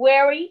not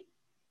worry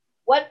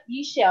what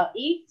ye shall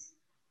eat,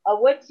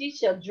 or what ye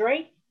shall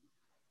drink,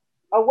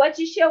 or what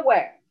ye shall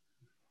wear.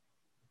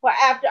 For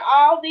after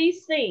all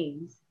these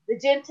things the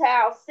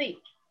Gentiles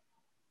seek.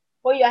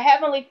 For your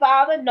heavenly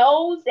Father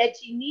knows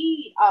that ye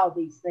need all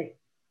these things.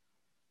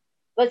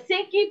 But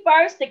seek ye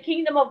first the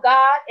kingdom of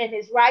God and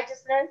his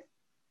righteousness,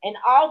 and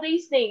all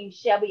these things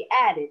shall be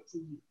added to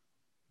you.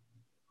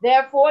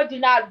 Therefore, do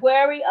not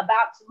worry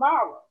about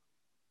tomorrow,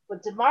 for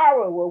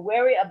tomorrow will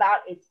worry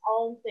about its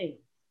own things.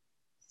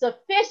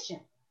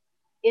 Sufficient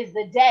is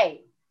the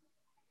day,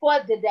 for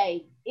the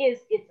day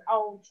is its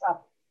own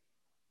trouble.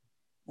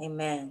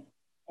 Amen.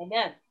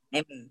 Amen.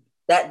 Amen.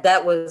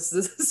 That was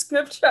the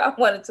scripture I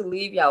wanted to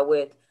leave y'all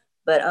with.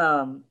 But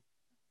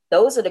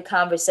those are the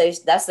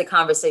conversations. That's the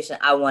conversation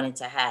I wanted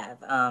to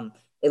have.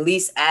 At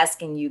least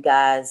asking you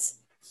guys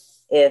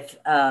if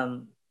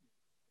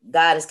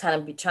God is kind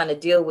of be trying to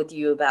deal with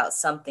you about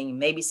something,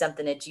 maybe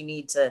something that you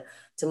need to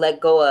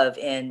let go of,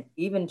 and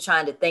even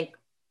trying to think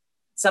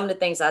some of the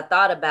things I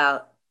thought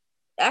about.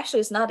 Actually,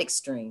 it's not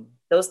extreme.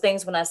 Those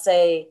things when I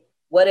say,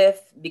 what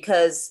if,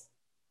 because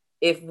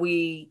if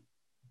we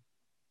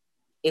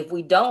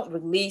don't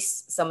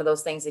release some of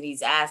those things that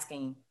he's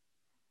asking,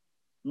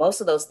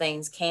 most of those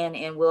things can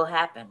and will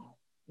happen.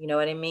 You know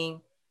what I mean?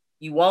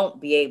 You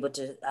won't be able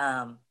to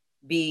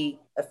be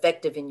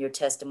effective in your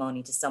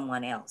testimony to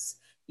someone else.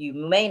 You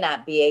may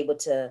not be able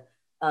to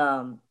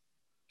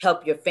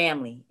help your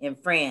family and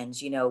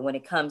friends, you know, when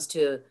it comes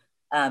to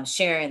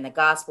sharing the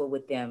gospel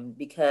with them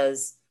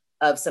because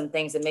of some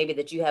things that maybe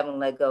that you haven't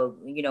let go.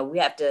 You know,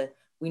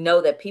 we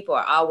know that people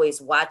are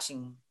always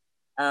watching,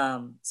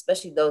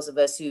 especially those of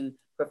us who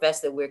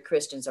profess that we're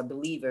Christians or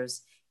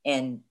believers,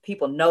 and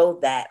people know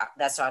that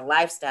that's our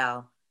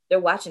lifestyle. They're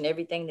watching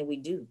everything that we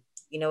do.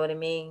 You know what I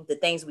mean? The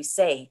things we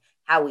say,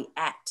 how we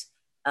act,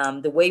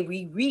 the way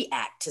we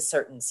react to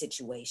certain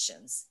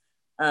situations.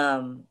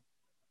 And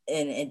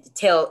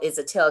it's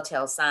a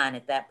telltale sign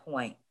at that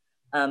point.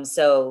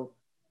 So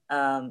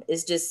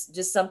it's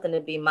just something to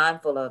be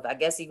mindful of. I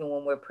guess even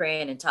when we're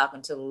praying and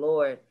talking to the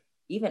Lord,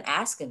 even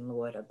asking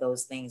Lord of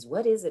those things.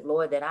 What is it,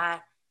 Lord, that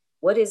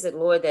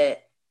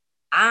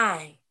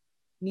I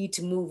need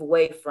to move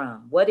away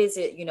from? What is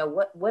it, you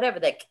know, whatever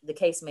that the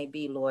case may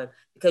be, Lord,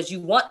 because you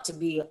want to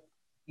be,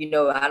 you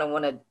know, I don't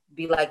want to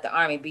be like the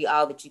army, be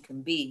all that you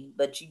can be,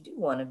 but you do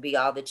want to be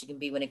all that you can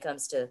be when it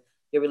comes to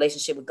your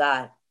relationship with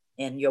God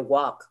and your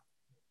walk.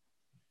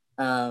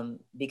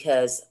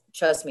 Because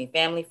trust me,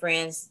 family,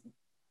 friends,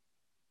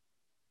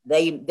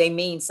 they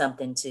mean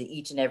something to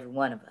each and every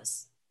one of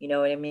us. You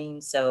know what I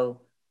mean?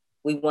 So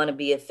we want to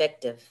be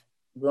effective.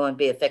 We want to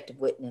be effective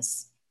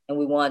witness, and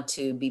we want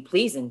to be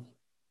pleasing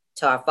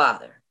to our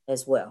Father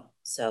as well.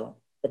 So,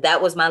 but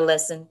that was my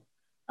lesson.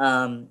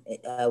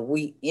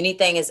 We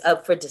anything is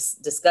up for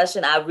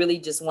discussion. I really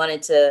just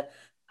wanted to.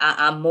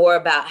 I'm more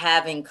about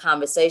having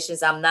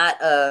conversations. I'm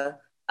not a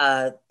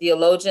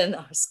theologian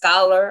or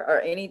scholar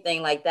or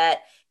anything like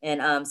that.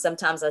 And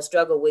sometimes I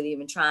struggle with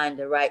even trying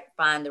to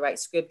find the right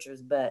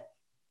scriptures. But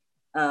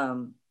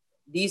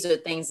these are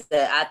things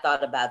that I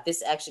thought about.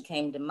 This actually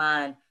came to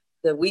mind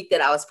the week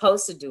that I was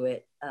supposed to do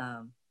it.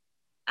 I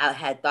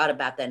had thought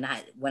about that, and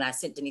when I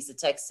sent Denise a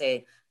text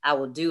saying I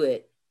will do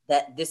it,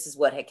 that this is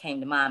what had came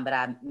to mind, but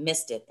I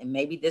missed it, and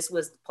maybe this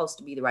was supposed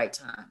to be the right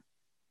time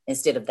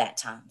instead of that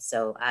time.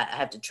 So I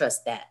have to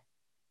trust that.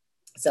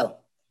 So,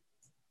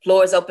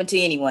 floor is open to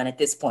anyone at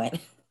this point.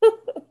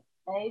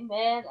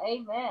 Amen.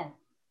 Amen.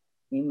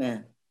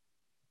 Amen.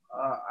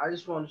 I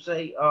just want to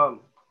say,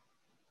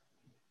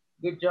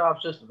 good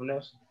job, Sister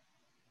Vanessa.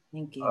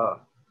 Thank you.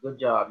 Good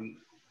job.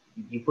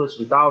 You put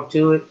some thought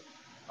to it.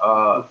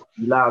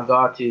 You allow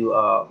God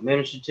to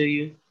minister to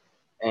you,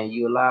 and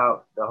you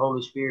allow the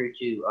Holy Spirit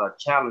to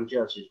challenge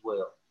us as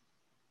well.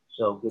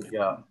 So good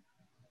job.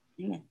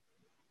 Amen.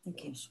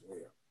 Thank you.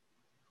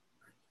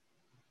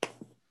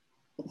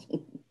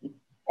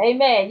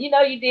 Amen. You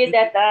know you did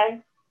that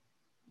thing.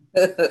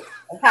 That's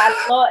how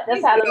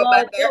the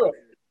Lord do it.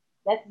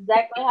 That's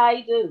exactly how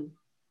you do.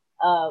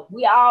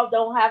 We all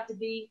don't have to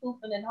be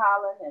hooping and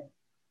hollering, and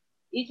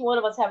each one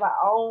of us have our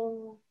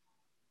own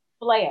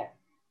flair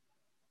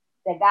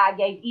that God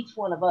gave each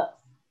one of us.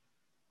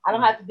 I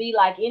don't have to be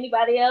like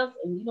anybody else,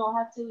 and you don't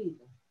have to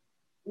either.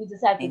 We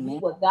just have to be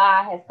what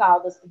God has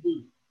called us to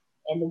be.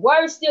 And the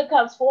word still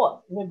comes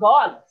forth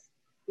regardless,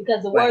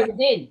 because the word is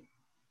in you.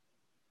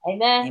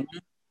 Amen.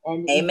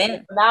 And you did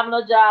a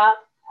phenomenal job.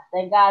 I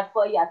thank God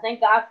for you. I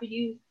thank God for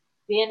you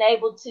being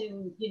able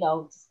to,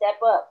 step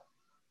up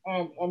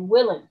and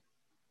willing.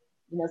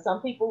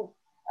 Some people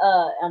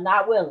are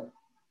not willing.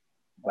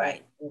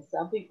 Right. And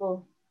some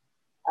people,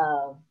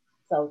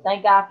 so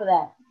thank God for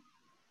that.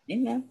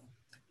 Amen.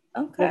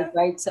 Okay.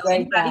 Great job. So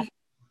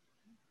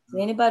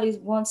anybody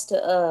wants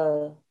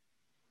to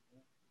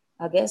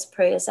I guess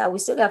pray us out.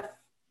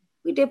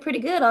 We did pretty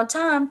good on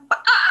time.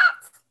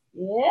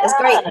 Yeah. That's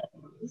great.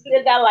 We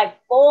still got like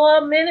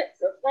 4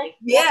 minutes, I think.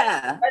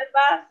 Yeah.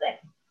 35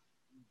 seconds.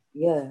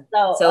 Yeah.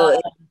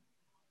 So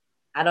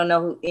I don't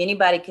know who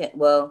anybody can.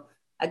 Well,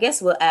 I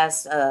guess we'll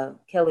ask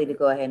Kelly to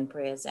go ahead and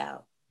pray us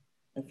out,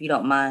 if you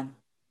don't mind.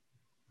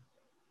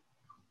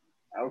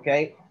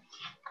 Okay.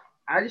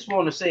 I just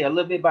want to say a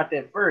little bit about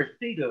that First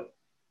Peter.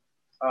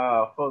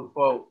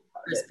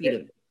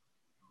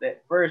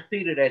 That First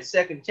Peter, that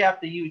second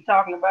chapter you were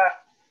talking about.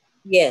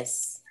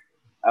 Yes.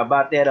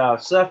 About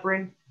that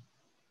suffering.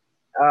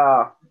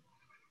 I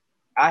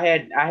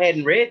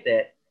hadn't read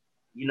that.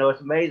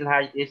 It's amazing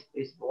how it's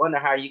wonder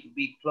how you can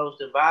be close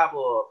to the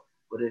Bible,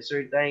 but there's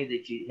certain things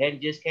that you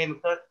hadn't just came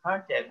in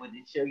contact with.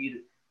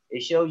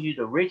 It shows you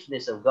the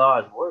richness of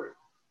God's word.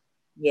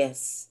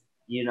 Yes.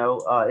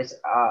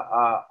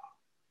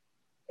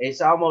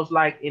 It's almost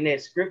like in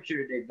that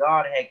scripture that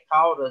God had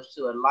called us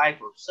to a life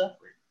of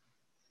suffering.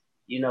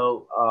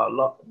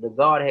 The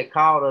God had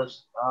called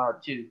us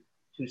to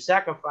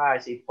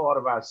sacrifice a part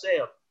of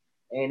ourselves,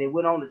 and it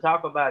went on to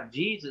talk about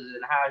Jesus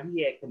and how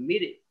he had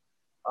committed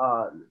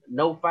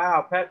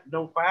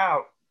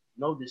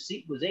no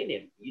deceit was in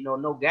him.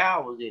 No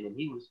guile was in him.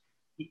 He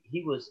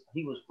was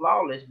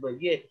flawless, but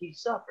yet he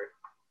suffered.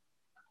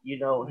 He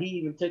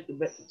even took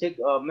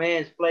a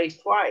man's place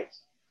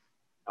twice.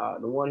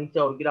 The one he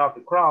told to get off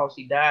the cross,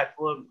 he died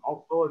for him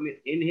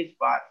in his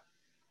spot,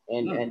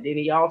 and then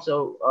he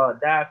also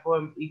died for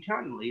him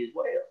eternally as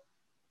well.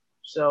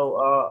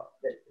 So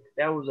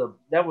that was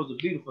a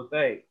beautiful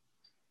thing.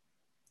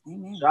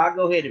 Amen. So I'll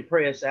go ahead and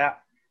pray us out.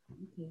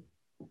 Okay.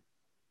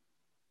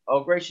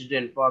 Oh, gracious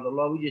and Father,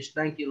 Lord, we just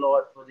thank you,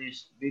 Lord, for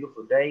this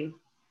beautiful day.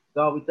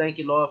 God, we thank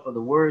you, Lord, for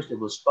the words that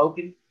were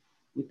spoken.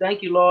 We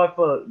thank you, Lord,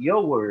 for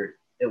your word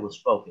that was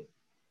spoken.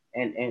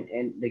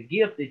 And the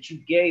gift that you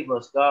gave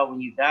us, God,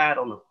 when you died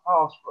on the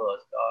cross for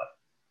us, God.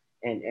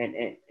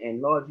 And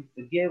Lord, you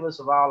forgive us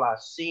of all our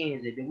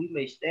sins, and that we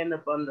may stand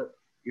up under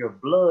your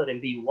blood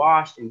and be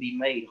washed and be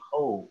made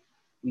whole.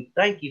 We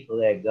thank you for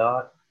that,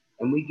 God.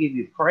 And we give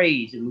you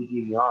praise and we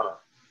give you honor.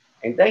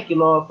 And thank you,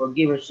 Lord, for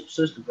giving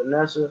Sister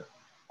Vanessa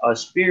a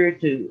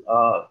spirit to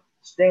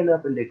stand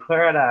up and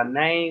declare thy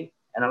name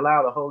and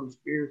allow the Holy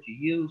Spirit to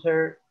use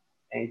her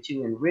and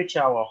to enrich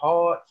our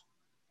hearts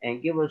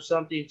and give us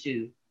something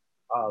to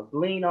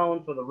glean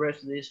on for the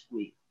rest of this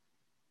week.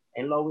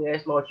 And Lord, we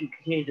ask, Lord, you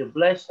continue to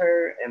bless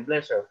her and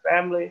bless her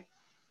family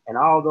and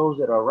all those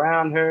that are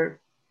around her.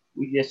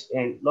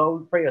 And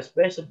Lord, we pray a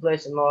special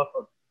blessing, Lord,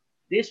 for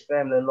this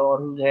family, Lord,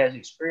 who has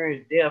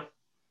experienced death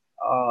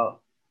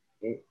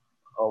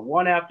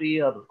one after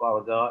the other,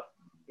 Father God.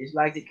 It's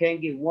like they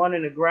can't get one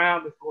in the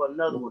ground before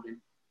another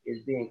one is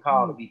being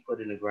called to be put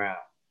in the ground.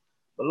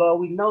 But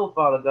Lord, we know,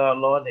 Father God,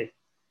 Lord, that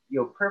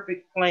your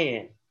perfect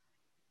plan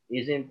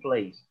is in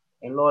place.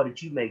 And Lord,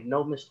 that you make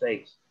no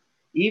mistakes.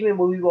 Even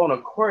when we want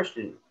to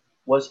question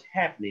what's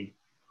happening,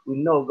 we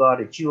know, God,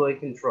 that you are in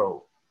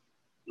control.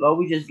 Lord,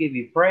 we just give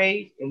you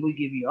praise and we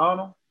give you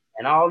honor.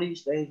 And all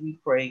these things we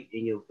pray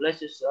in your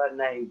blessed Son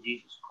name,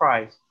 Jesus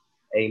Christ.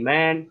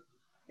 Amen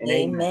and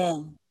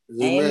amen.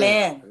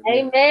 Amen.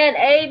 Amen. Amen.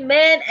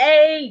 Amen.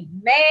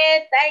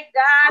 Amen. Thank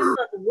God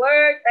for the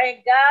word.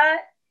 Thank God.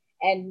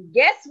 And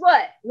guess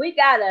what? We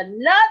got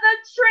another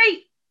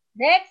treat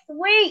next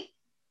week.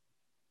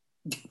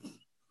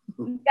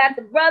 We got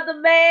the brother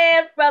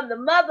man from the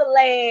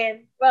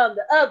motherland, from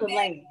the other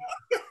land.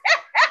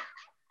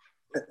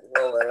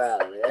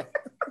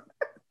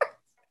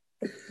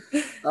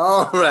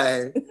 All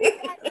right. We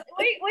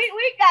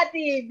got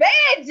the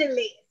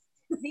evangelist.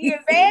 The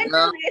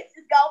evangelist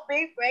is gonna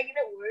be bringing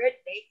the word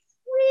next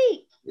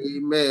week.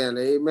 Amen.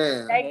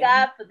 Amen. Thank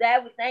God for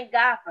that. We thank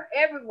God for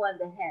everyone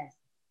that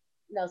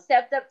has,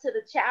 stepped up to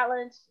the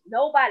challenge.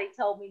 Nobody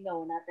told me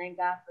no, and I thank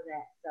God for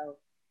that. So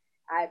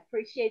I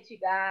appreciate you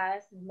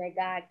guys. May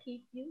God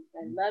keep you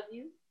and love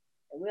you.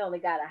 And we only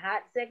got a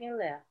hot second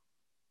left.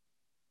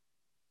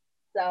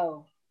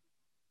 So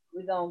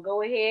we're going to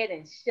go ahead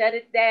and shut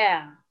it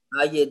down.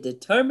 Are you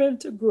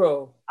determined to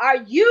grow? Are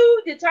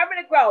you determined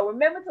to grow?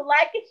 Remember to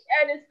like and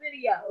share this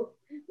video.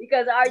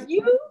 Because are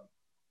you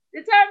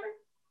determined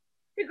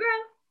to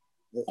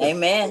grow?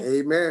 Amen.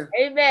 Amen.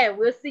 Amen.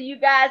 We'll see you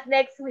guys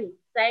next week.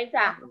 Same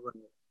time.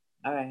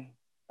 All right.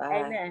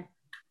 Bye.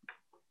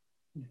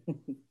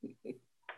 Amen.